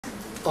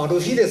ある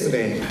日です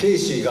ね、ケイ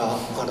シーが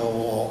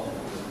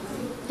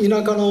田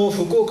舎の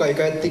福岡へ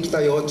帰ってき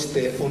たよっつっ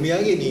てお土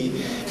産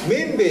に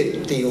めんべ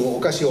いっていうお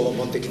菓子を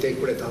持ってきて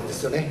くれたんで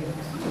すよね。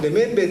で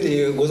めんべいって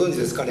いうご存知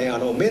ですかね、明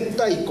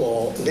太子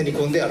を練り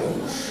込んである、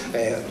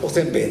お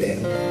せんべいで、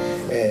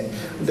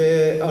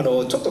でち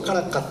ょっと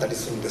辛かったり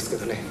するんですけ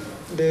どね。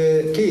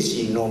でケイシ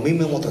ーの耳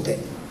元で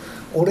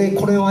「俺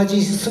これ味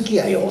好き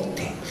やよ」っ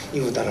て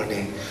言うたら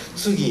ね、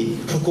次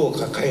福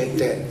岡帰っ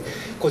て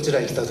こち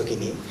らに来た時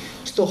に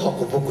一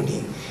箱僕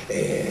に、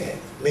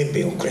めん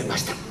べいをくれま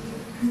した。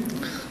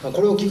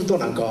これを聞くと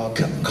なんか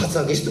カツ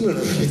アゲしてみる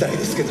みたい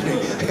ですけどね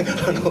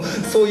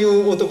そうい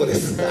う男で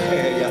す、や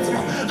つ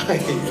は。は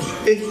い、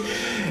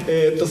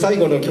最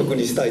後の曲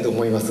にしたいと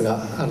思います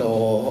が、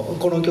こ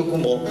の曲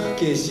も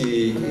ケイシ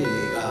ー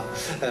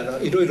が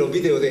いろいろ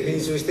ビデオで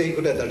編集して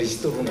くれたりし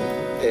とるの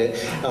で、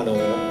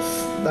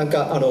なん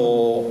かこ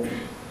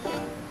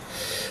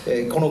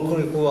の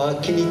曲は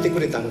気に入ってく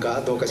れたん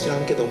かどうか知ら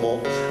んけども、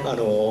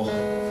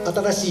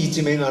新しい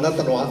一面、あな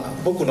たの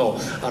僕の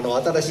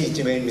新しい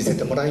一面見せ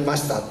てもらいま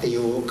したってい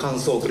う感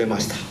想をくれま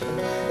した。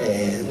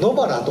野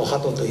原と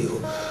鳩という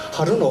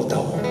春の歌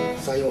を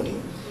最後に、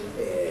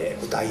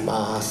歌い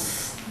ま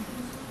す。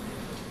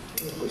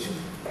よいしょ。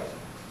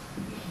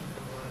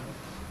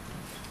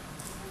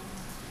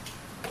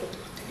ちょっと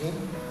待ってね。よ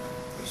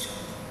いしょ。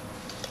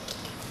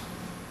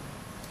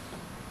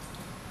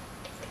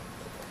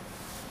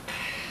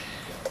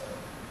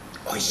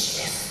美味しい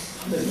です。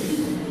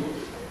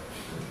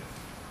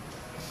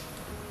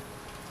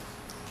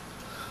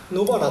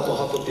野原と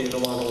鳩ってい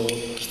うのは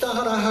北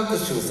原白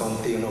秋さん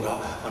っていうの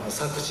が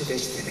作詞で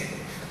してね、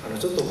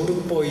ちょっと古っ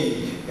ぽ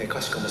い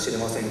歌詞かもしれ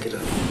ませんけれど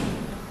も、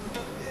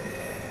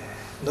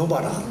野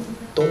原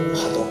と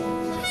鳩。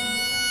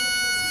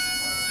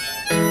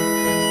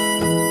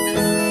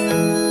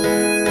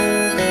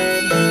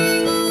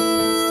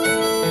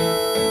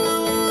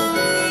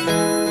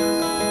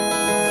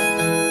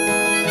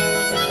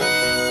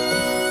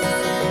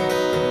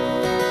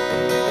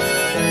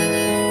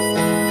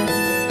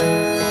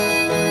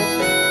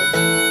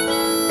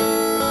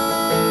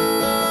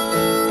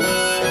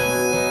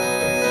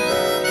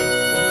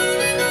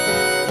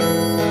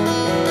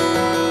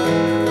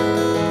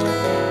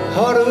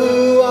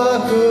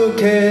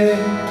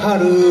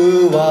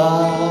春は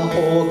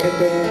ほうけて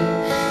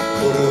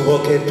古ぼ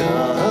けた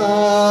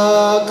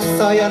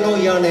草屋の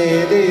屋根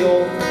で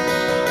よ、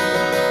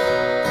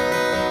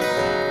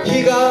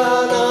日が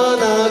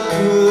な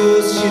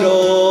く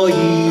白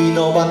い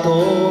野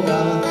鳩が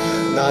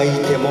泣い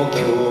ても今日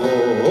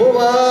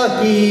は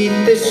行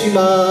ってしま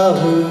う。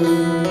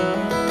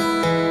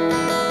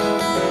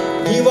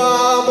庭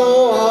も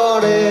あ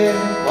れ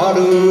ある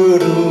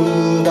る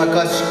ば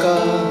かしか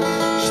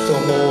人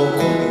も来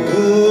ぬ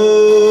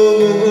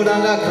むぐら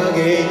が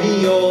影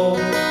によ、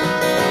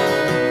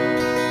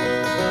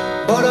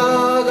バラ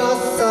が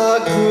咲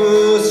く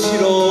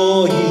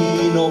白い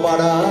野バ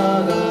ラ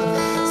が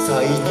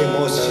咲いて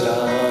も知ら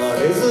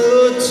れず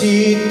散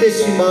って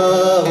しま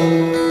う。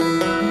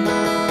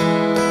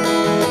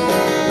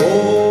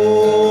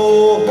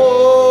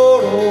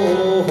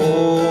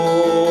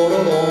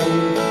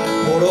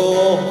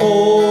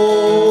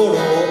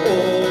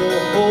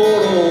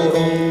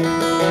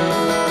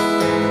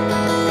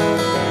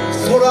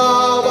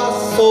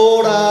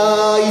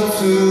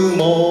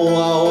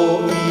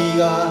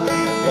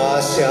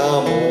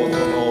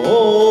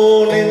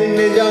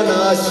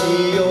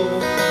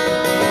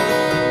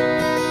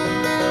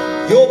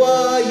夜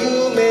は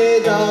夢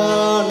だ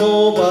野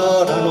原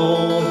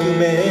の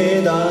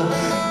夢だ、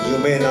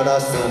夢なら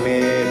覚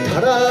めた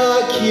ら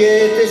消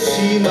えて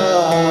しま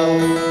う。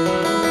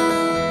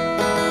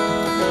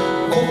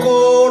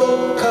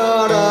心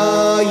か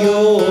らよ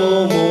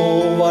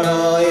も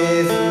笑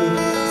えず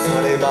さ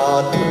れ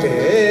ばとて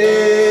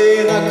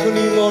泣くに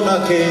も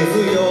泣け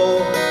ずよ、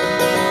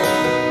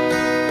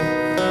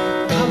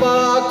タバ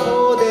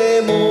コ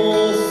でも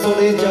そ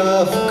れじ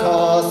ゃ深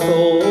そ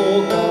う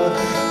か、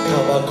タ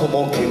バコ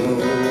も煙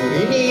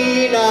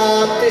にな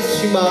って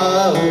し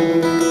まう。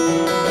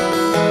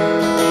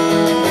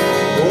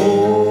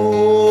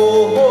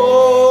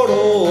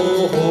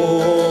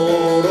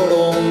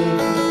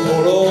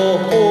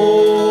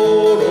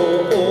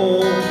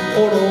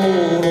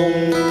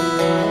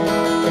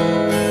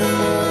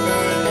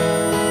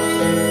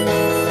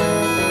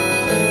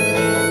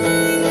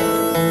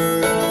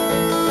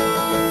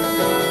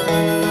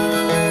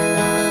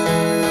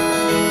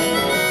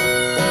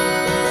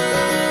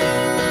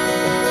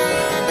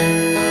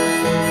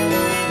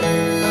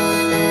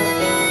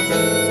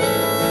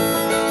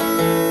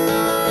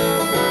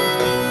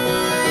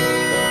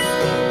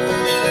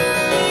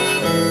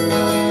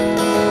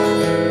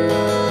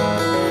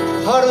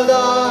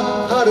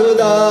春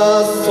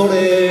だそ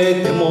れ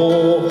で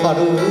も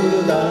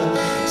春だ、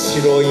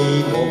白い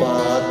野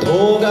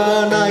鳩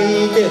が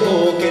泣いて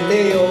ほけ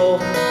てよ、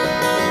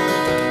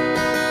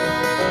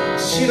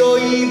白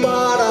い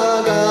バ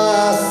ラが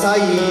咲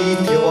い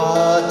て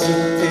は散っ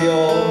てよ、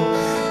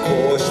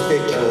こうして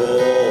今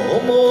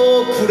日も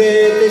暮れ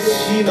て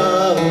しま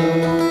う。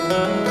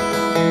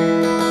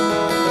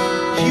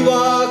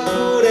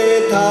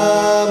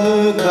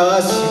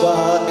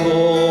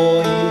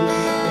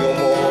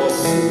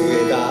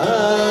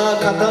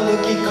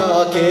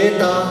け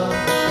た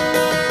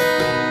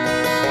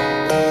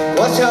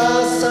わし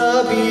ゃ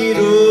さび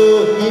る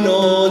命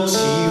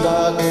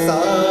は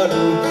腐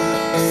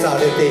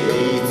れて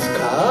いつ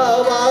か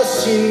は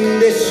死ん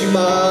でし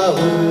ま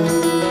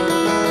う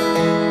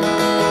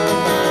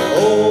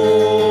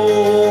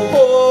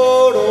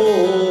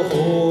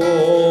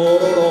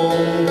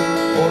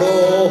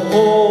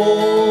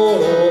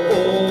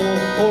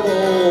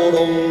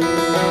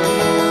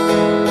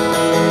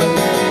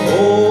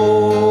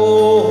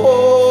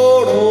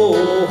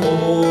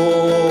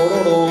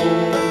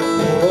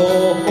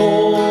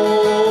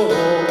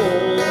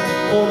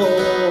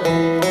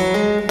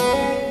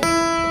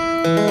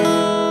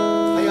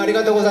あり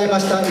がとうございま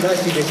した。いな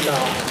しでし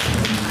た。